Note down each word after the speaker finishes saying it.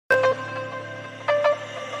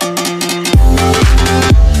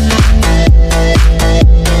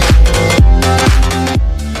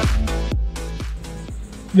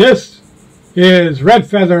This is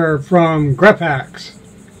Redfeather from Grep Haxs.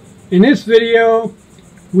 In this video,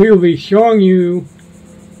 we will be showing you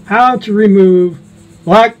how to remove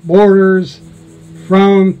black borders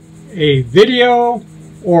from a video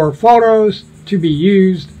or photos to be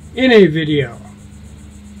used in a video.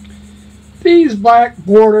 These black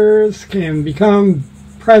borders can become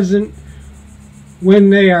present when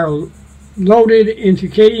they are loaded into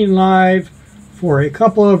Kdenlive for a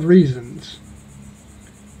couple of reasons.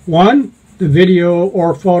 One, the video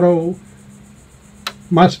or photo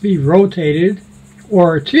must be rotated,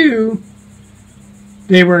 or two,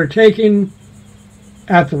 they were taken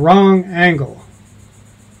at the wrong angle.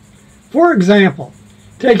 For example,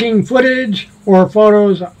 taking footage or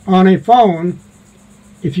photos on a phone,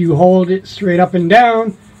 if you hold it straight up and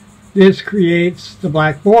down, this creates the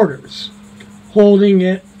black borders. Holding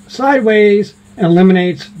it sideways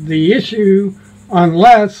eliminates the issue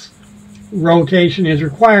unless rotation is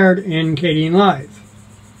required in Kdenlive.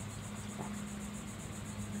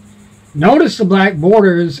 Notice the black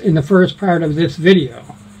borders in the first part of this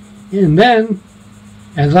video, and then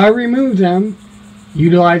as I remove them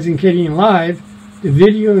utilizing Kdenlive, the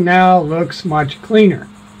video now looks much cleaner.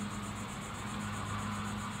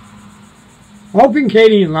 Open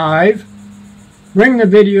Kdenlive, bring the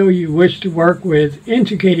video you wish to work with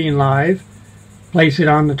into Kdenlive, place it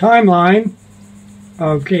on the timeline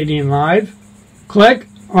of Kdenlive, click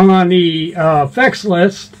on the effects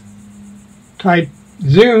list, type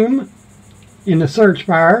zoom in the search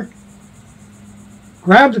bar,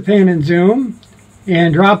 grab the pan and zoom,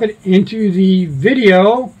 and drop it into the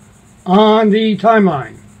video on the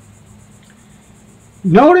timeline.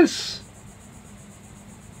 Notice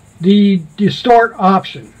the distort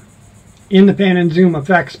option in the pan and zoom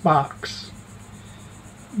effects box.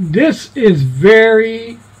 This is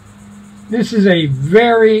a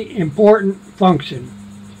very important function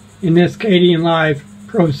in this Kdenlive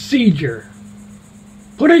procedure.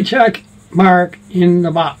 Put a check mark in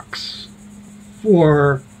the box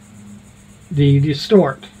for the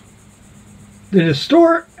distort. The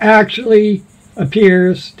distort actually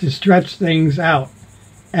appears to stretch things out,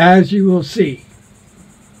 as you will see.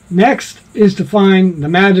 Next is to find the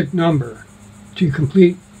magic number to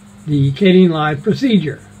complete the Kdenlive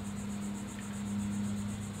procedure.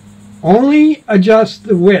 Only adjust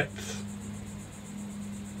the width.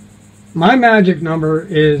 My magic number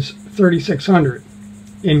is 3600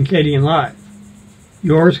 in Kdenlive.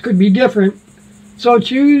 Yours could be different, so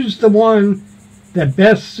choose the one that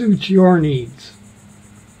best suits your needs.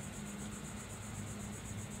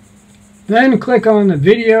 Then click on the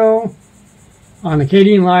video on the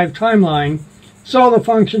Kdenlive timeline so the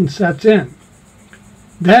function sets in.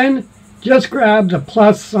 Then just grab the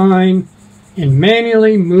plus sign and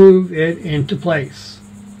manually move it into place.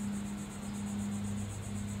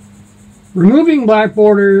 Removing black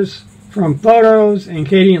borders from photos in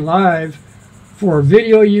Kdenlive for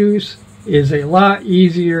video use is a lot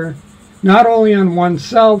easier, not only on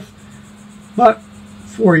oneself, but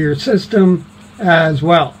for your system as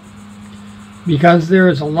well, because there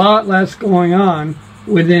is a lot less going on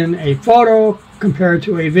within a photo compared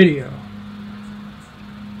to a video.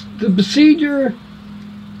 The procedure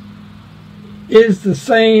is the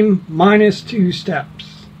same minus 2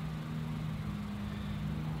 steps.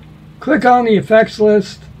 Click on the effects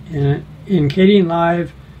list in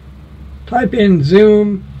Kdenlive, type in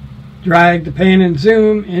zoom, drag the pan and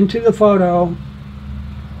zoom into the photo,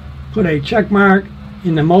 put a check mark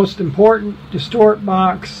in the most important distort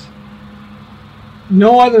box.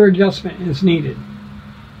 No other adjustment is needed.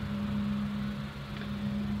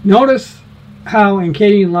 Notice how in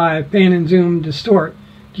Kdenlive pan and zoom distort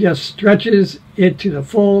just stretches it to the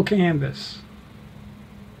full canvas.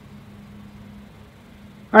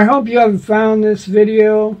 I hope you have found this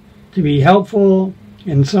video to be helpful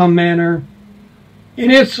in some manner, and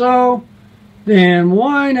if so, then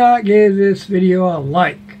why not give this video a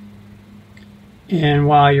like? And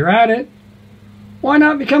while you're at it, why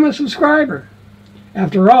not become a subscriber?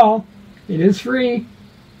 After all, it is free.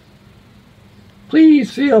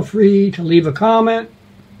 Please feel free to leave a comment.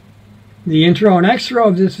 The intro and extra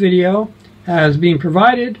of this video has been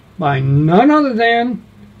provided by none other than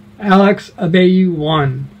Alex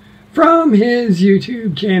Abayu1 from his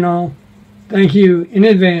YouTube channel. Thank you in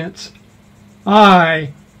advance.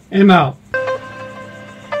 I am out.